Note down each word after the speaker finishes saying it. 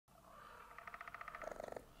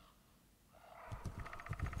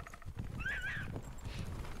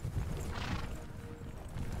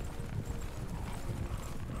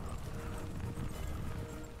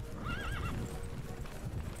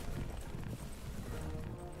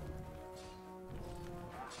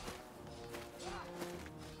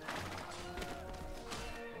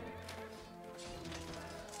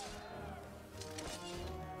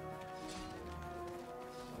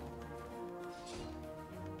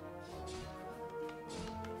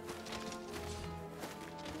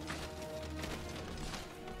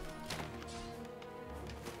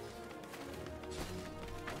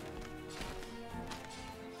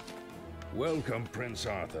Welcome, Prince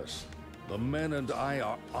Arthas. The men and I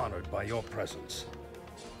are honored by your presence.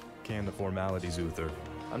 Can the formalities, Uther.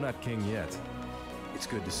 I'm not king yet. It's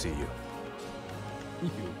good to see you.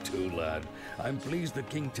 You too, lad. I'm pleased that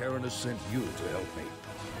King Tyrannus sent you to help me.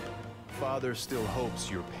 Father still hopes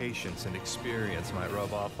your patience and experience might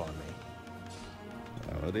rub off on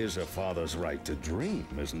me. Well, it is a father's right to dream,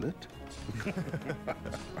 isn't it?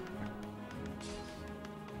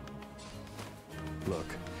 Look,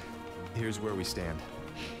 here's where we stand.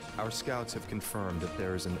 Our scouts have confirmed that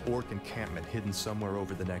there is an orc encampment hidden somewhere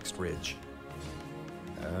over the next ridge.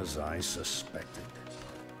 As I suspected.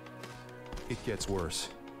 It gets worse.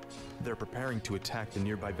 They're preparing to attack the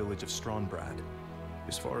nearby village of Strombrad.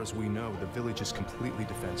 As far as we know, the village is completely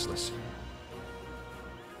defenseless.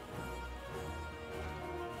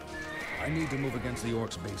 I need to move against the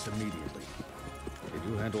orcs' base immediately. Did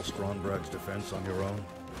you handle Strombraad's defense on your own?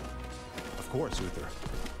 Of course, Uther.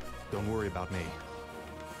 Don't worry about me.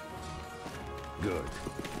 Good.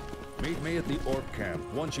 Meet me at the orc camp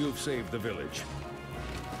once you've saved the village.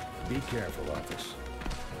 Be careful, Arthas.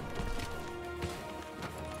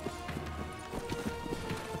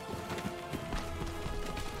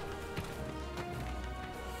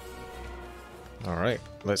 Alright,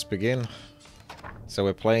 let's begin. So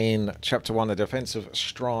we're playing Chapter 1, The Defense of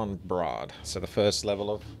Strombrad. So the first level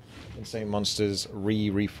of Insane Monsters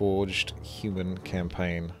Re-Reforged Human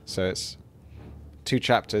Campaign. So it's 2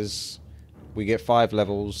 chapters. We get 5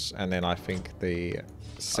 levels, and then I think the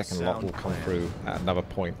second lot will come through at another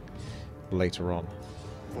point later on.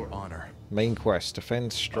 For honor. Main quest,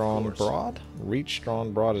 defend Strombrad. Reach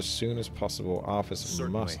Strombrad as soon as possible. Arthas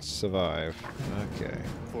must survive. Okay.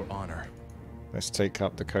 For honor. Let's take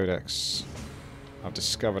up the codex. I've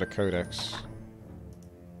discovered a codex.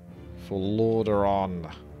 For Lordaeron.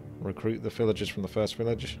 Recruit the villagers from the first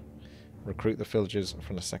village. Recruit the villagers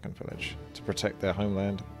from the second village. To protect their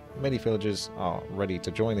homeland, many villagers are ready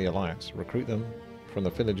to join the alliance. Recruit them from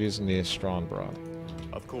the villages near Strombrad.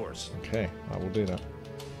 Of course. Okay, I will do that.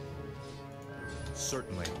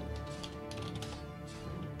 Certainly.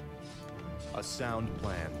 A sound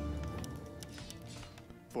plan.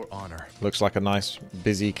 For honor. Looks like a nice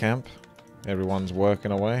busy camp. Everyone's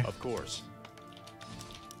working away. Of course.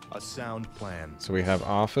 A sound plan. So we have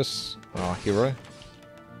Arthas, our hero.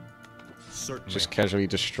 Certainly. Just casually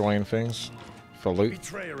destroying things for loot.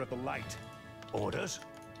 Betrayer of the light. Orders?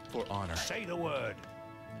 For honor. Say the word.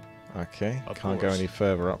 Okay, Of can't go course. any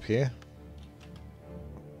further up here.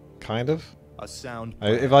 Kind of. A sound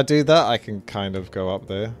plan. If I do that, I can kind of go up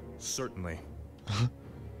there. Certainly.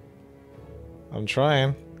 I'm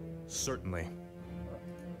trying. Certainly.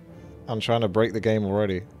 I'm trying to break the game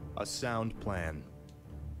already. A sound plan.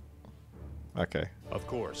 Okay. Of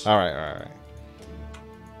course. Alright, alright.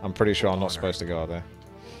 I'm pretty sure I'm not honor. supposed to go up there.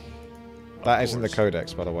 That isn't the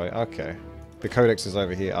codex, by the way. Okay. The codex is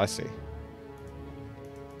over here. I see.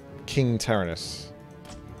 King Tyrannus.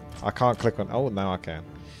 I can't click on... Oh, now I can.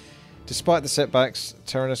 Despite the setbacks,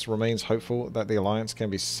 Tyrannus remains hopeful that the alliance can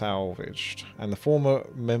be salvaged, and the former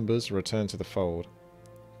members return to the fold.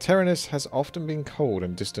 Tyrannus has often been cold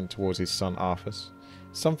and distant towards his son Arthas,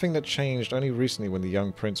 something that changed only recently when the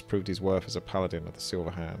young prince proved his worth as a paladin of the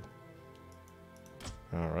Silver Hand.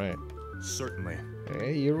 Alright. Certainly.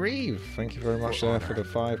 Hey, Yariv! Thank you very much there for the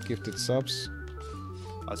 5 gifted subs.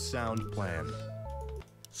 A sound plan.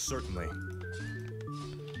 Certainly.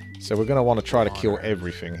 So we're going to want to try to kill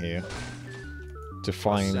everything here to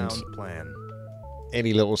find A sound plan.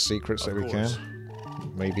 any little secrets that we can. course.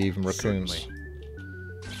 Maybe even raccoons. Certainly.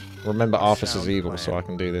 Remember, Arthas is sound evil, plan. so I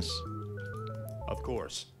can do this. Of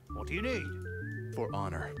course. What do you need? For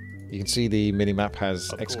honor. You can see the minimap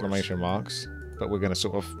has Of exclamation marks, but we're going to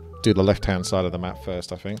sort of do the left-hand side of the map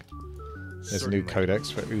first, I think. There's a new Certainly.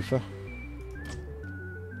 codex for Uther.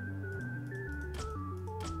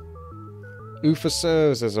 Uther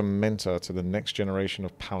serves as a mentor to the next generation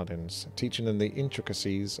of paladins, teaching them the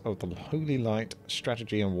intricacies of the holy light,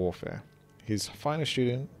 strategy, and warfare. His finest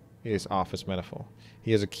student is Arthas Menethil.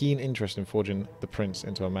 He has a keen interest in forging the prince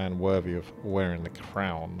into a man worthy of wearing the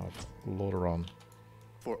crown of Lordaeron.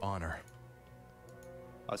 For honor.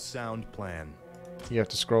 A sound plan. You have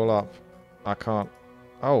to scroll up. I can't.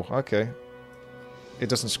 Oh, okay. It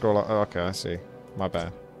doesn't scroll up. Oh, okay, I see. My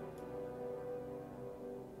bad.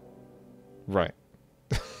 Right.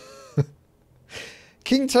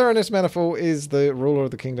 King Tyrannus Menethil is the ruler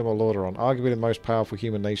of the Kingdom of Lordaeron, arguably the most powerful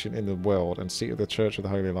human nation in the world and seat of the Church of the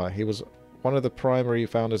Holy Light. He was one of the primary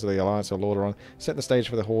founders of the Alliance of Lordaeron, set the stage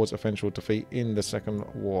for the Horde's eventual defeat in the Second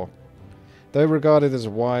War. Though regarded as a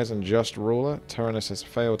wise and just ruler, Tyrannus has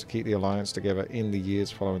failed to keep the Alliance together in the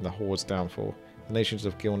years following the Horde's downfall. The nations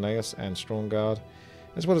of Gilneas and Strongguard,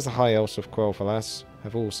 as well as the High Elves of Quel'Thalas,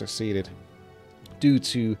 have all succeeded due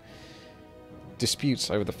to disputes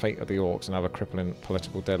over the fate of the Orcs and other crippling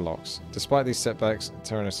political deadlocks. Despite these setbacks,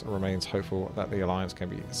 Tyrannus remains hopeful that the alliance can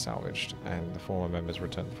be salvaged and the former members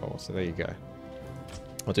return to fold. So there you go.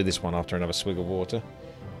 I'll do this one after another swig of water.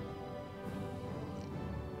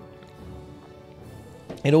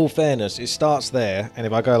 In all fairness, it starts there, and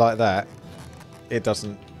if I go like that, it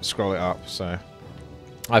doesn't scroll it up, so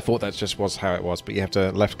I thought that just was how it was, but you have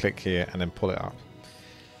to left click here and then pull it up.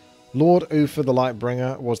 Lord Uther the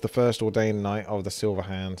Lightbringer was the first ordained knight of the Silver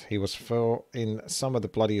Hand. He was fought in some of the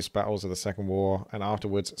bloodiest battles of the Second War, and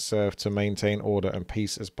afterwards served to maintain order and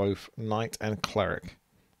peace as both knight and cleric.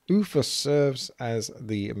 Uther serves as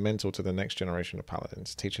the mentor to the next generation of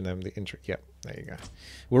paladins, teaching them the Yep, there you go.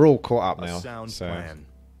 We're all caught up now, so plan.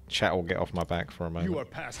 Chat will get off my back for a moment. You are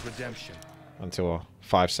past redemption. Until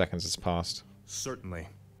 5 seconds has passed. Certainly.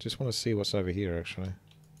 Just want to see what's over here, actually.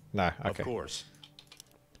 No, okay. Of course.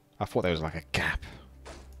 I thought there was like a gap.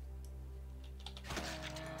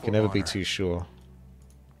 Can never be too sure.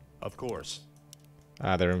 Of course.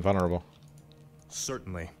 Ah, they're invulnerable.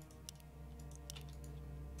 Certainly.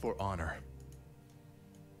 For honor.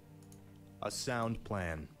 A sound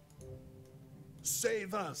plan.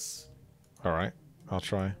 Save us. Alright, I'll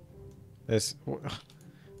try. There's...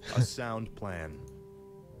 A sound plan.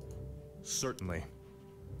 Certainly.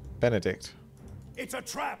 Benedict. It's a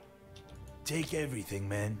trap. Take everything,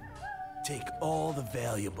 man. Take all the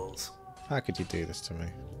valuables. How could you do this to me?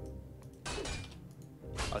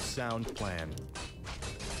 A sound plan.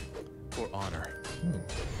 For honor.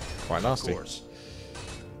 Quite nasty. Of course.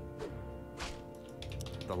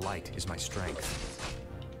 The light is my strength.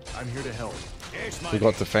 I'm here to help. We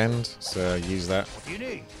got defend, so use that. What do you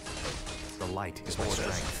need? The light is my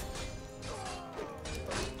strength.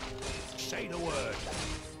 Say the word.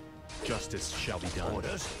 Justice shall be done.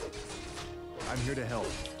 Orders. I'm here to help.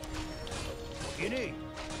 What do you need?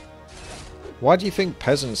 Why do you think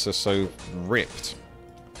peasants are so ripped?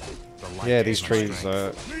 The light Yeah, is these my trees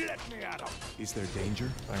strength. Let me at 'em. Is there danger?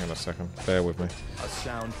 Hang on a second, bear with me. A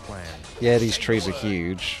sound plan. Yeah, these trees are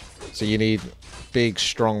huge, so you need big,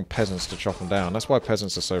 strong peasants to chop them down. That's why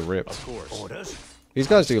peasants are so ripped. Of course. Orders. These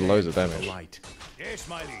guys do loads of The damage. light. Yes,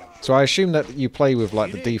 my liege. So I assume that you play with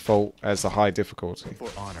like the default as the high difficulty. For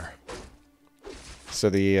honor. So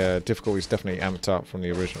the difficulty is definitely amped up from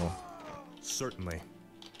the original. Certainly.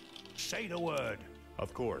 Say the word.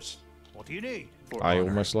 Of course. What do you need? For I honor.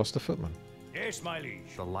 almost lost a footman. Yes, my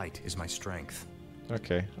liege. The light is my strength.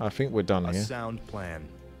 Okay, I think we're done A here. sound plan.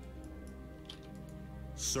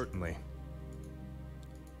 Certainly.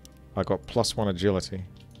 I got +1 agility.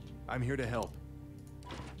 I'm here to help.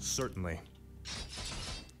 Certainly.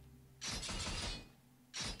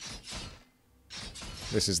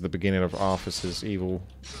 This is the beginning of Arthas's evil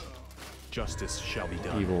Justice shall be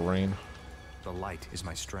done. reign. The light is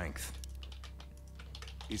my strength.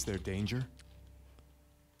 Is there danger?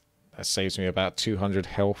 That saves me about 200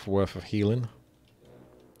 health worth of healing.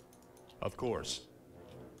 Of course.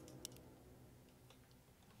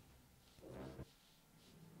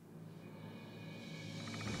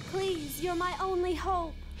 Please, you're my only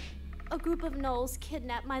hope. A group of gnolls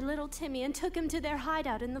kidnapped my little Timmy and took him to their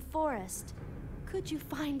hideout in the forest. Could you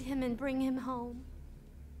find him and bring him home?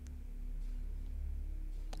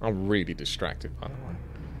 I'm really distracted, by the way.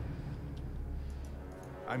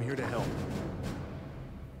 I'm here to help.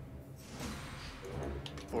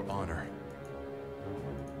 For honor.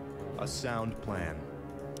 A sound plan.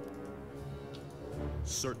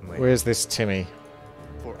 Certainly. Where's this Timmy?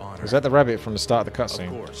 For honor. Was that the rabbit from the start of the Of cutscene?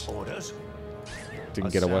 course. Orders. Didn't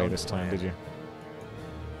A get away sound this time, plan. did you?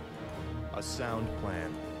 A sound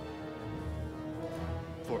plan.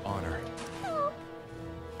 For honor. Help!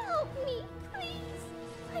 Help me, please!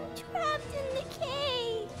 I'm trapped in the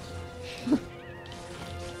cage!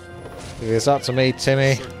 If it's up to me,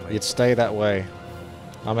 Timmy, Certainly. you'd stay that way.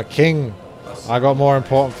 I'm a king. I got more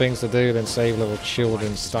important things to do than save little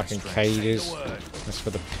children stuck in cages. That's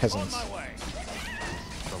for the On peasants. my way.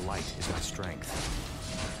 The light is my strength.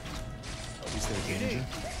 Is there danger?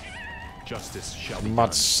 Justice shall be Mud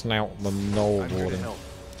done. snout the knoll I'm here to warden. help.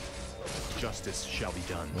 Justice shall be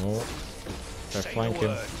done. Oh, they're Say the flanking.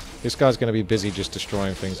 word. This guy's going to be busy just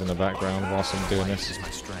destroying things in the background whilst I'm doing Light this. is my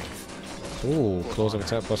strength. Ooh, claws of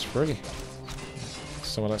attack +3.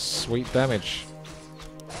 Some of that sweet damage.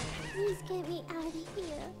 Please get me out of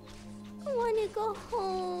here. I want to go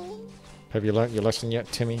home. Have you learnt your lesson yet,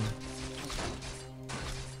 Timmy?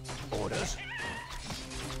 Orders.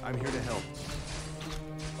 I'm here to help.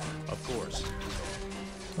 Of course.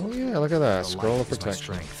 Oh yeah, look at that. The Scroll light of is my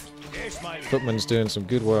protection. strength. Yes, my lord. Footman's doing some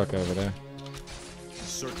good work over there.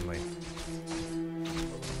 Certainly.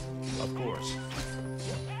 Of course.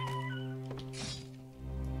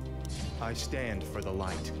 I stand for the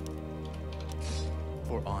light.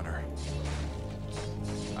 For honor.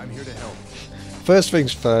 I'm here to help. First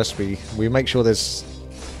things first, we make sure there's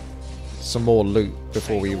some more loot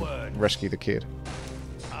before we rescue the kid.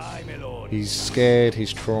 Aye, my lord. He's scared,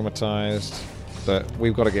 he's traumatized, but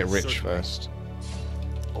we've got to get rich first.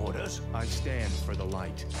 Orders? I stand for the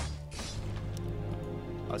light.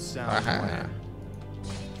 A sound plan.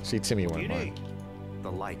 See, Timmy won't You mind. need.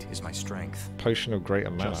 The light is my strength. Potion of Greater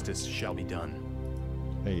Mana. Justice shall be done.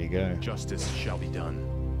 There you go. Justice shall be done.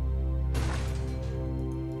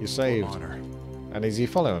 You're For saved. honor. And is he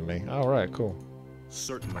following me? Alright, cool.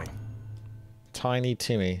 Certainly. Tiny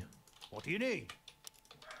Timmy. What do you need?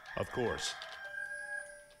 Of course.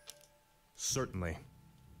 Certainly.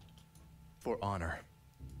 For honor.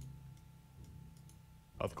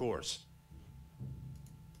 Of course.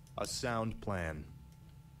 A sound plan.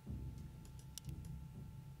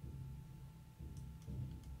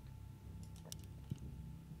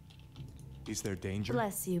 Is there danger?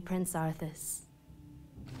 Bless you, Prince Arthas.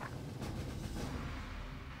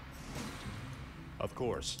 Of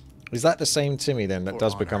course. Is that the same Timmy then that For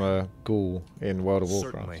does honor. become a ghoul in World of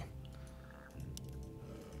Warcraft? Certainly.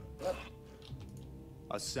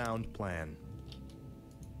 A sound plan.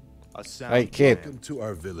 A sound Hey, kid. plan. To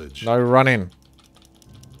our village. No running.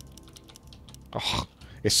 Oh,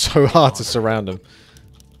 it's so hard to surround him.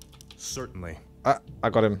 Certainly. I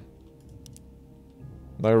got him.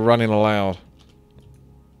 No running allowed.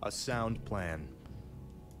 A sound plan.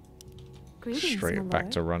 Greetings, Straight my back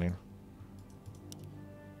lord. to running.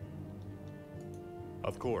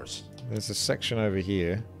 Of course. There's a section over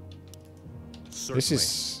here. Certainly. This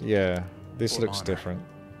is, yeah, this For looks honor. different.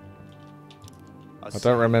 A I don't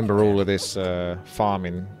sound remember plan. all of this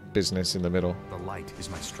farming business in the middle. The light is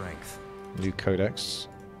my strength. New codex.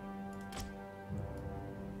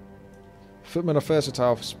 Footmen are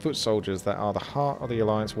versatile foot soldiers that are the heart of the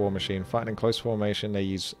Alliance war machine. Fighting in close formation, they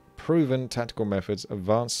use proven tactical methods,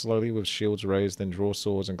 advance slowly with shields raised, then draw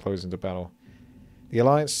swords and close into battle. The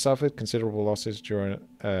Alliance suffered considerable losses during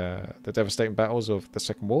the devastating battles of the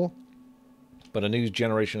Second War, but a new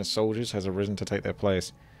generation of soldiers has arisen to take their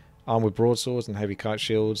place. Armed with broadswords and heavy kite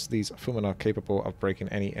shields, these footmen are capable of breaking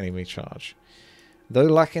any enemy charge. Though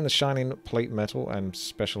lacking the shining plate metal and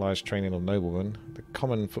specialized training of noblemen, the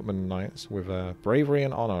common footman knights with bravery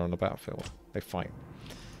and honor on the battlefield. They fight.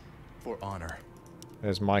 For honor.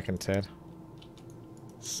 There's Mike and Ted.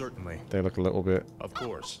 Certainly. They look a little bit Of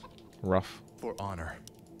course. rough. For honor.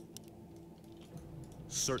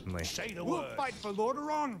 Certainly. Say the We'll word. fight for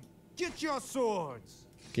Lordaeron. Get your swords.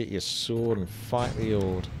 Get your sword and fight the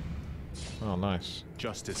Ord. Oh, nice.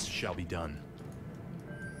 Justice shall be done.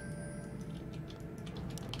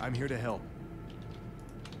 I'm here to help.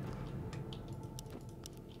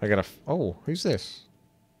 I gotta. Oh, who's this?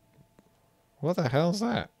 What the hell's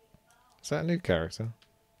that? Is that a new character?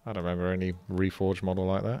 I don't remember any Reforged model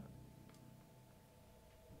like that.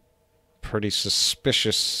 Pretty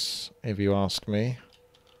suspicious, if you ask me.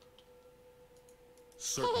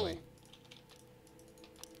 Certainly.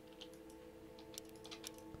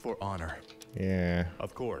 For honor. Yeah.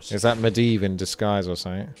 Of course. Is that Medivh in disguise or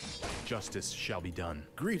something? Justice shall be done.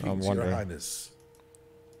 Greetings, wondering. Your Highness.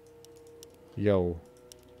 Yo.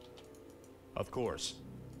 Of course.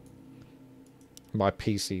 My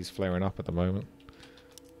PC's flaring up at the moment.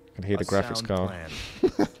 I can hear the A graphics sound card.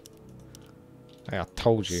 plan. Hey, I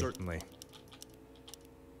told you. Certainly.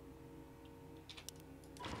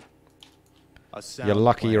 A sound You're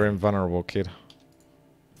lucky plan. you're invulnerable, kid.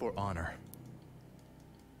 For honor.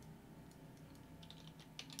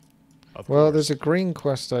 Of Well, course. there's a green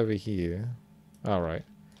quest over here. Alright.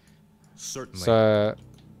 Certainly. So,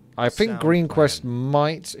 I think Sound green plan. quest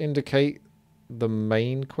might indicate the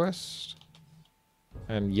main quest.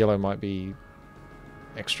 And yellow might be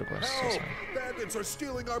extra quests or Help! something. Bandits are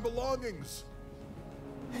stealing our belongings.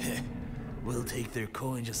 We'll take their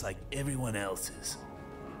coin just like everyone else's.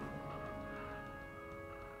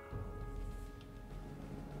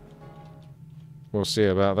 We'll see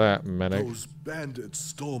about that, Medic. Those bandits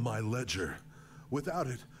stole my ledger. Without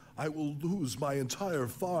it, I will lose my entire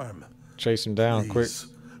farm. Chase him down, quick. Please,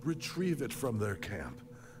 retrieve it from their camp.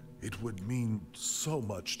 It would mean so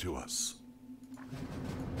much to us.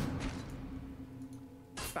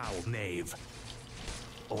 Foul knave.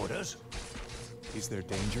 Orders? Is there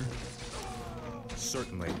danger?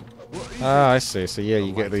 Certainly. Ah, I see. So yeah,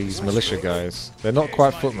 you get these militia guys. They're not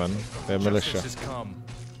quite footmen. They're militia. Justice has come.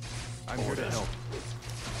 I'm here to help.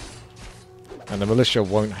 And the militia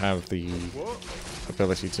won't have the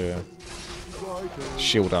ability to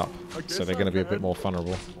shield up, so they're going to be a bit more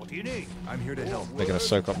vulnerable. What do you need? I'm here to help. They're going to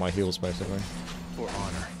soak up my heals, basically. For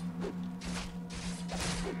honor.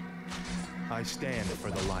 I stand for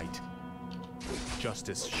the light.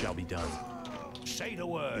 Justice shall be done. Say the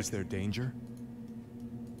word. Is there danger?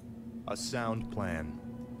 A sound plan.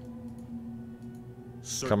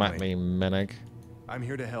 Come at Certainly. me, Meneg. I'm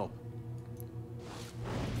here to help.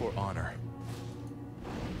 For honor.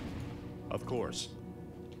 Of course.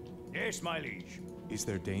 Yes, my liege. Is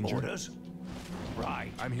there danger? Orders? Right.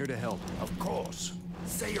 I'm here to help. Of course.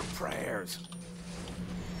 Say your prayers.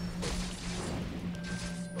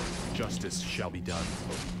 Justice shall be done.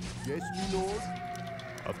 Yes, my lord.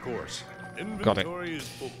 Of course. Got it.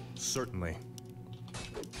 Certainly.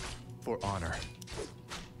 For honor.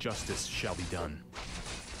 Justice shall be done.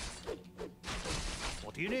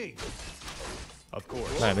 What do you need? Of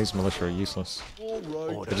course. Man, these militia are useless. All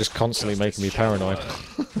right. They're just constantly making me paranoid.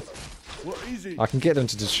 What is it I can get them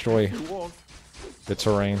to destroy you want? the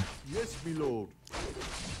terrain. Yes, my lord.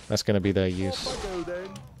 That's going to be their Off use. I go then.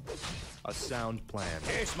 A sound plan.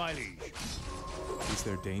 Yes, my liege. Is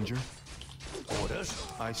there danger? Orders?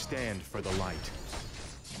 I stand for the light.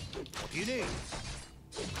 What do you need?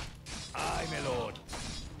 Aye, my lord.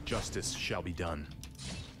 Justice shall be done.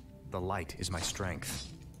 The light is my strength.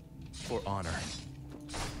 For honor.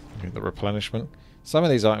 Get the replenishment. Some of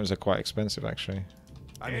these items are quite expensive, actually.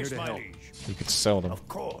 I'm Yes, here to my help. liege. You could sell them. Of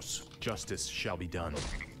course. Justice shall be done.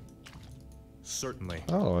 Certainly.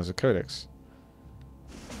 Oh, there's a codex.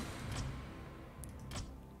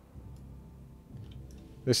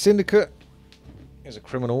 The Syndicate is a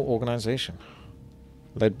criminal organization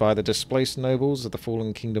led by the displaced nobles of the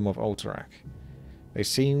fallen kingdom of Alterac. They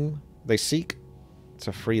seek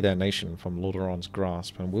to free their nation from Lordaeron's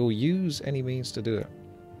grasp and will use any means to do it.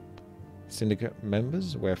 Syndicate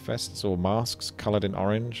members wear vests or masks coloured in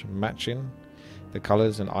orange, matching the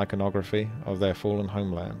colours and iconography of their fallen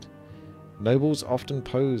homeland. Nobles often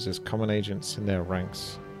pose as common agents in their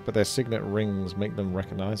ranks, but their signet rings make them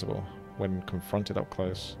recognisable when confronted up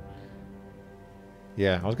close.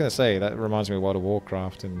 Yeah, I was going to say, that reminds me of World of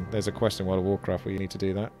Warcraft, and there's a quest in World of Warcraft where you need to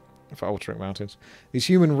do that for Alterac Mountains. These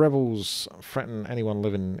human rebels threaten anyone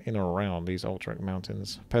living in or around these Alterac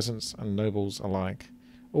Mountains, peasants and nobles alike.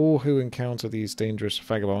 All who encounter these dangerous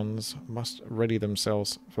vagabonds must ready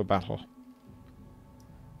themselves for battle.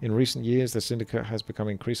 In recent years, the Syndicate has become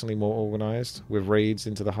increasingly more organised, with raids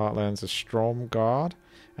into the heartlands of Stromgarde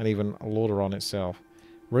and even Lordaeron itself.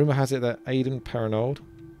 Rumour has it that Aidan Perinold,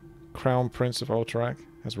 Crown Prince of Alterac,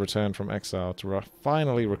 has returned from exile to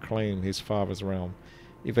finally reclaim his father's realm.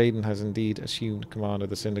 If Aidan has indeed assumed command of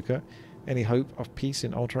the Syndicate, any hope of peace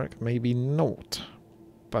in Alterac may be naught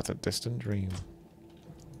but a distant dream.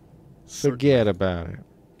 Forget about it.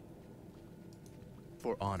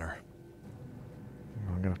 For honor.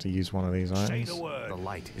 I'm going to have to use one of these Say items. the word. The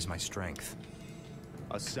light is my strength.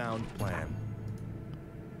 A sound plan.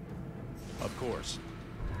 Of course.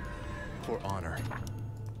 For honor.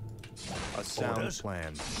 A sound Orders?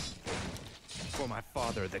 plan. For my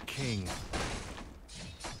father, the king.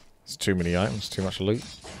 It's too many items, too much loot.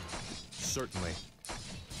 Certainly.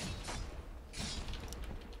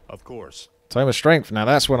 Of course. Tome of Strength, now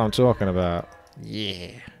that's what I'm talking about.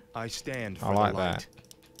 Yeah. I stand for I like the light.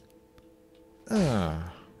 that.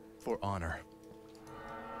 Ah. For honor.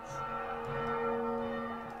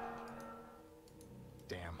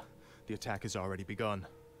 Damn. The attack has already begun.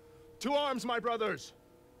 To arms, my brothers!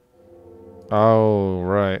 Oh,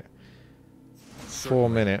 right. 4 Certainly.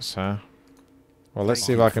 minutes, huh? Well, let's Thank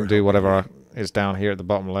see if you I for can do helping whatever me. is down here at the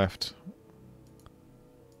bottom left.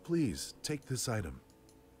 Please, take this item.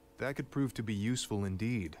 That could prove to be useful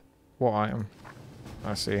indeed. What item?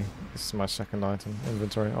 I see. This is my second item.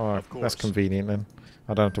 Inventory. Oh, Of that's course. convenient then.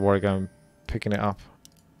 I don't have to worry going picking it up.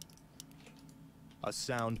 A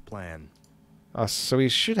sound plan. So we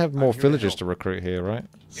should have more here to villagers help. to recruit here, right?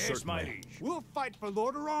 Yes, my Certainly. liege. We'll fight for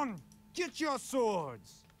Lordaeron. Get your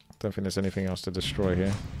swords. Don't think there's anything else to destroy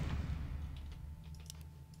here.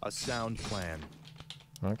 A sound plan.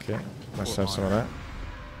 Okay, let's For have some of that.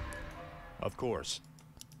 Of course.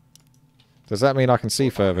 Does that mean I can see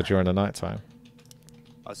further during the night time?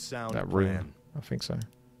 A sound That plan. room. I think so.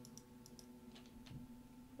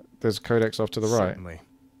 There's a codex off to the right. Certainly.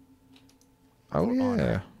 Oh For yeah,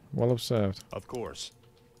 honor. well observed. Of course.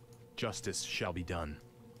 Justice shall be done.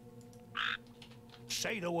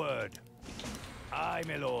 Say the word. Aye,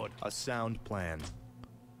 my lord. A sound plan.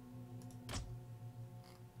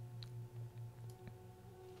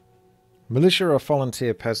 Militia are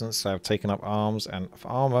volunteer peasants that have taken up arms and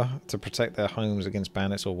armor to protect their homes against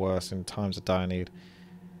bandits or worse in times of dire need.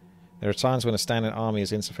 There are times when a standing army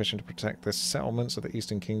is insufficient to protect the settlements of the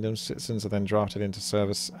Eastern Kingdoms. Citizens are then drafted into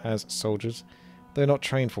service as soldiers. They are not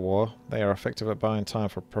trained for war. They are effective at buying time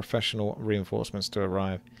for professional reinforcements to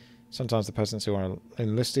arrive. Sometimes the peasants who are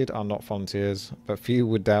enlisted are not volunteers, but few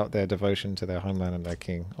would doubt their devotion to their homeland and their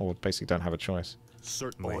king, or basically don't have a choice.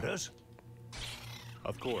 Certainly. Orders?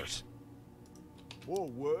 Of course.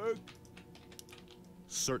 Forward.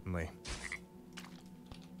 Certainly.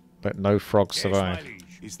 Let no frogs Yes, survive. my liege.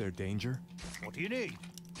 Is there danger? What do you need?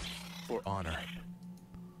 For honor.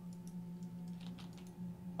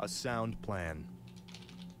 A sound plan.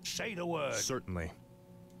 Say the word. Certainly.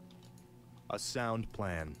 A sound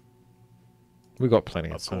plan. We got plenty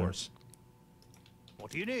of Of time. course.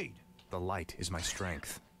 What do you need? The light is my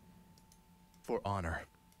strength. For honor.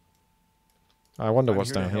 I wonder I'm what's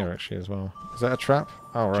here to down here help. actually as well. Is that a trap?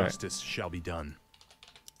 Oh, right. Justice shall be done.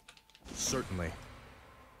 Certainly.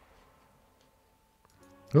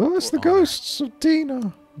 Oh, it's For the honor. ghosts of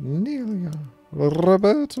Dina, Nelia,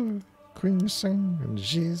 Roberto, Crimson, and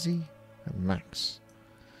Jizzy, and Max.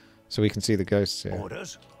 So we can see the ghosts here.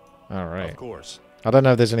 Orders? Alright. Of course. I don't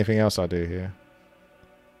know if there's anything else I do here.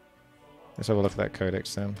 Let's have a look at that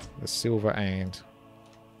codex then. The Silver Hand.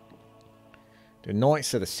 The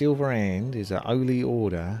Knights of the Silver Hand is a holy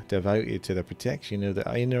order devoted to the protection of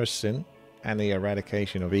the innocent and the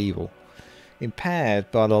eradication of evil. Impaired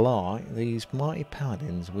by the light, these mighty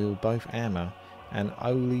paladins wield both hammer and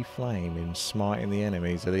holy flame in smiting the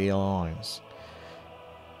enemies of the Alliance.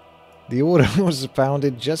 The order was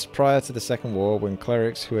founded just prior to the Second War when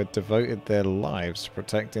clerics who had devoted their lives to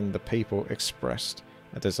protecting the people expressed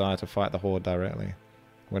a desire to fight the Horde directly.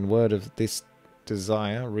 When word of this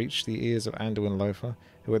desire reached the ears of Anduin Lothar,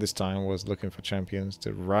 who at this time was looking for champions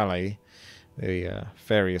to rally the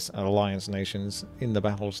various alliance nations in the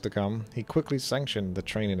battles to come, he quickly sanctioned the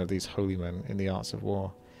training of these holy men in the arts of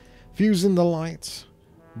war. Fusing the light,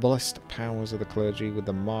 blessed powers of the clergy with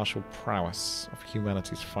the martial prowess of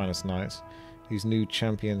humanity's finest knights, these new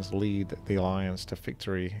champions lead the alliance to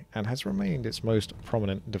victory and has remained its most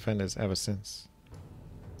prominent defenders ever since.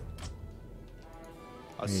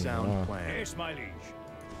 A Yeah. sound plan. Yes, my liege.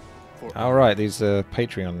 For Alright, these are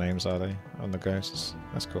Patreon names, are they? On the ghosts.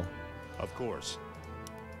 That's cool. Of course.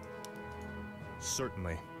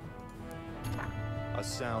 Certainly. A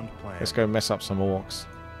sound plan. Let's go mess up some orcs.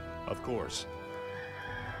 Of course.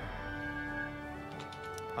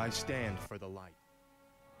 I stand for the light.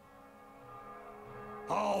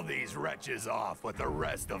 Haul these wretches off with the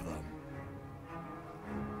rest of them.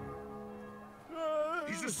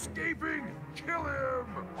 He's escaping! Kill him!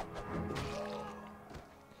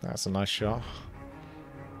 That's a nice shot.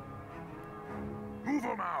 Move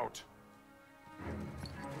him out!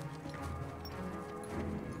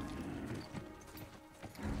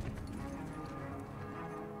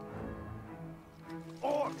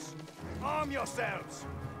 Orcs! Arm yourselves!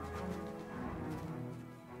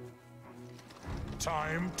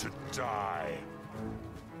 Time to die.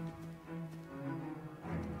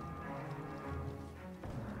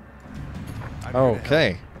 I'm here to help.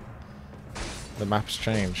 Okay. The map's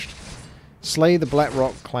changed. Slay the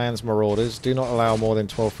Blackrock clan's marauders. Do not allow more than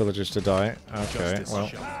 12 villagers to die. Okay, Justice well,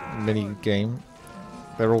 shall mini game.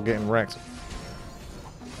 They're all getting wrecked.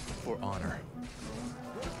 For honor.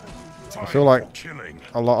 I feel like killing.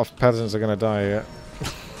 a lot of peasants are going to die here.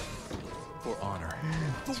 For honor.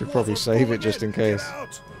 Should probably save it just in case.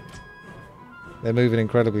 They're moving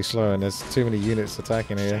incredibly slow and there's too many units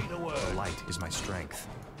attacking here. The light is my strength.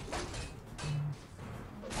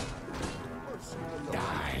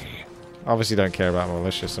 Obviously don't care about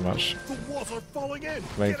militia so much. The walls are falling in.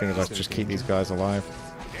 The main thing is I just keep these guys alive.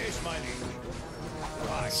 Yes, my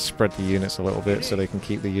liege. Spread the units a little bit so they can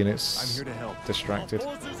keep the I'm units here to help. distracted.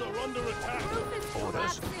 Forces are under attack. Rufus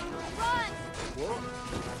collapsing. Run!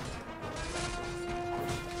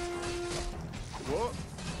 What?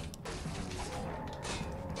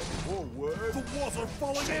 Forward. The walls are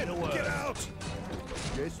falling in. Get out.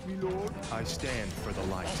 Yes, my lord. I stand for the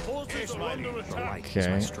light. Forces are under The attack. light is my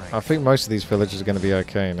Okay, strength. I think most of these villages are going to be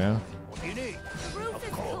okay now. What do you need? Rufus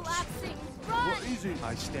collapsing. Run! Easy.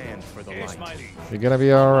 I stand for the Yes, my light. liege. You're going to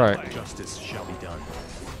be alright. Justice shall be done.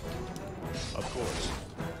 Of course.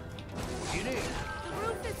 What do you need? The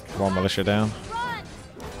roof is One militia down. Run!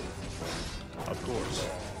 Of course.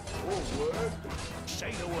 Forward.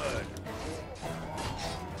 Say the word.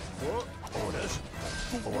 What? Orders.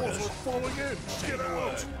 The walls are falling in. Get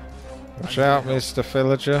out. Watch out, Mr.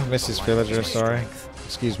 Villager. Mrs. Villager, sorry.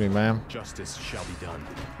 Excuse me, ma'am. Justice shall be done.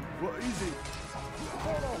 What easy?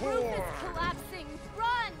 The roof is collapsing!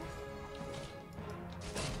 Run!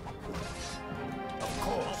 Of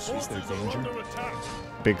course. Is there danger?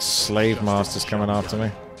 Big slave masters coming after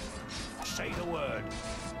me. Say the word.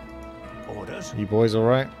 Orders? You boys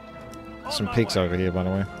alright? Some pigs over here, by the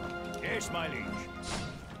way. Yes, my liege.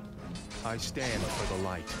 I stand for the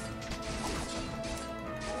light.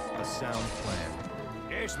 A sound plan.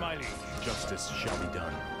 Yes, my liege. Justice shall be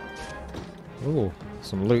done. Ooh,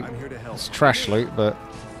 some loot. I'm here to help. It's trash loot, but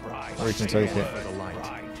Right. we can Say take the it. For the light.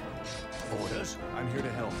 Right. Orders? I'm here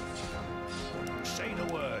to help. Say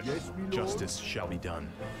the word. Yes, my lord. Justice shall be done.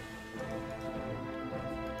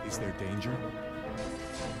 Is there danger?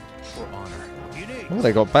 For honor. You need. Oh,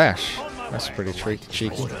 they got bash. On my That's way. pretty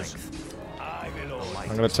cheeky. Orders? I will order.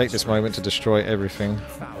 I'm going to take this moment to destroy everything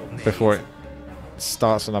before it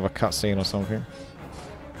starts another cutscene or something.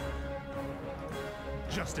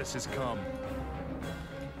 Justice has come.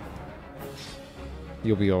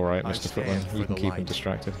 You'll be alright, I Mr. stand Footman. for You can the keep him light.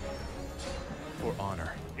 distracted. For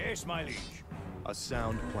honor. Yes, my liege. A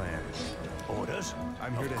sound plan. Orders?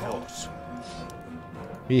 I'm here Of to help. course.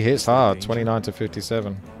 He hits hard, danger? 29 to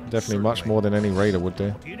 57. Definitely much more than any raider would do.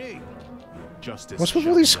 What do you need? Justice. What's with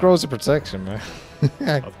shall all these be scrolls of protection, man?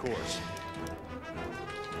 done. Of course.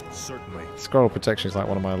 Certainly. Scroll of protection is like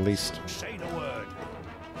one of my least Say the word.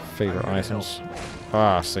 favorite I'm here to items.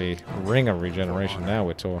 Ah, see, ring of regeneration. Now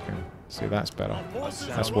we're talking. See, that's better.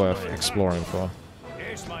 That's worth exploring for.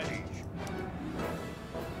 Yes, my liege.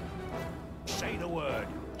 Say the word.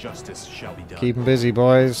 Justice shall be done. Keep 'em busy,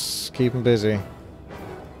 boys. Keep 'em busy.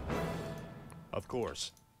 Of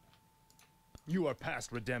course. You are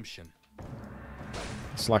past redemption.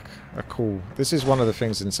 It's like a cool. This is one of the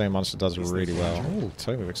things Insane Monster does Is there really well. danger? Ooh,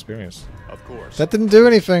 Tome of Experience. Of course. That didn't do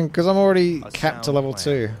anything because I'm already A capped to sound level plan.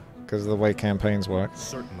 2 because of the way campaigns work.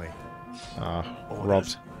 Certainly. Ah, Orders?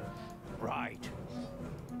 robbed. Right.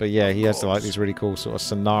 But yeah, he has like these really cool sort of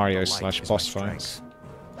scenario The light slash is boss my fights.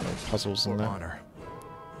 Little puzzles in For there. honor.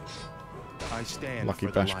 I stand Lucky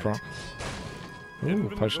for the bash light. prop. Ooh,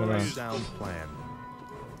 potion A around. sound plan.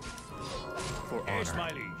 For Yes, honor. my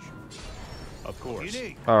liege. Of You course.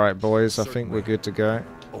 need. Alright, boys, I think Certainly. we're good to go.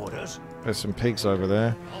 Orders? There's some pigs over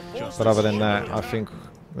there. Justice But other than shall be that, I think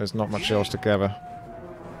there's not much else to gather.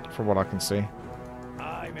 From what I can see.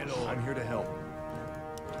 Aye, my lord. I'm here to help.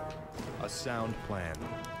 A sound plan.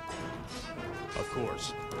 Of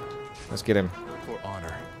course. Let's get him. For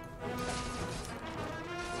honor.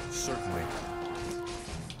 Certainly.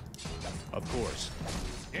 Of course.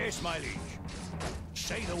 Yes, my liege.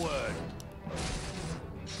 Say the word.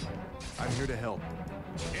 I'm here to help.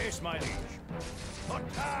 Yes, my liege.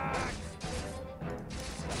 Attack!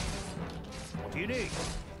 What do you need?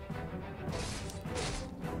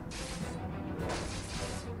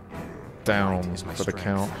 Down Light is my for the strength.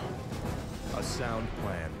 count. A sound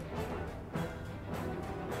plan.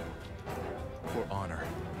 For honor.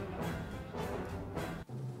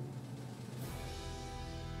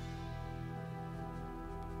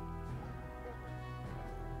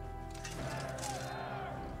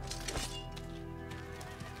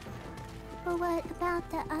 But what about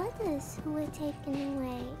the others who were taken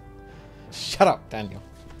away? Shut up, Daniel.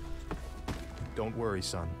 Don't worry,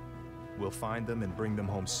 son. We'll find them and bring them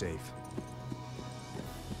home safe.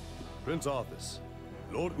 Prince Arthas,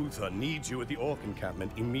 Lord Uther needs you at the Orc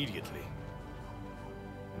encampment immediately.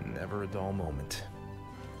 Never a dull moment.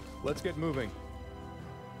 Let's get moving.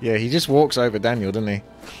 Yeah, he just walks over Daniel, doesn't he?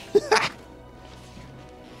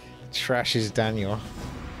 Trashes Daniel.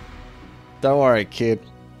 Don't worry, kid.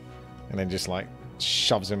 And then just like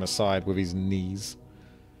shoves him aside with his knees.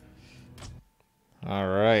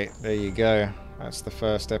 Alright, there you go. That's the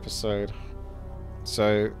first episode.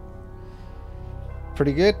 So,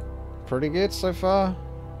 pretty good. Pretty good so far.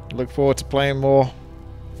 Look forward to playing more.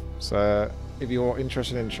 So, if you're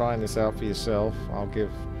interested in trying this out for yourself, I'll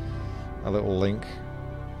give a little link.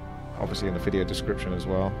 Obviously in the video description as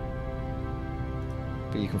well.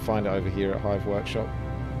 But you can find it over here at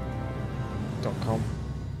hiveworkshop.com.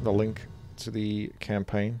 The link to the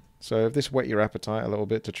campaign. So if this whet your appetite a little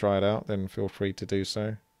bit to try it out, then feel free to do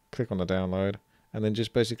so. Click on the download and then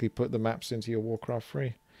just basically put the maps into your Warcraft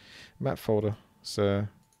 3 map folder. So,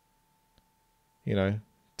 you know,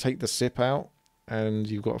 take the SIP out and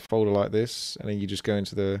you've got a folder like this, and then you just go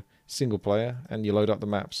into the single player and you load up the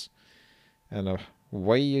maps. And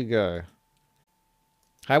away you go.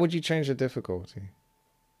 How would you change the difficulty?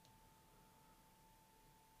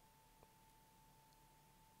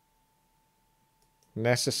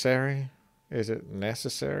 Necessary? Is it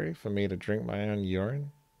necessary for me to drink my own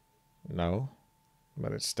urine? No.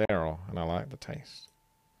 But it's sterile and I like the taste.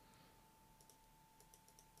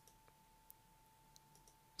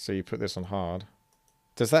 So you put this on hard.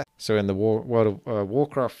 Does that... So in the World of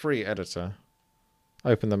Warcraft free editor,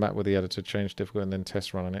 open the map with the editor, change difficulty, and then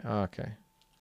test run on it. Ah, okay.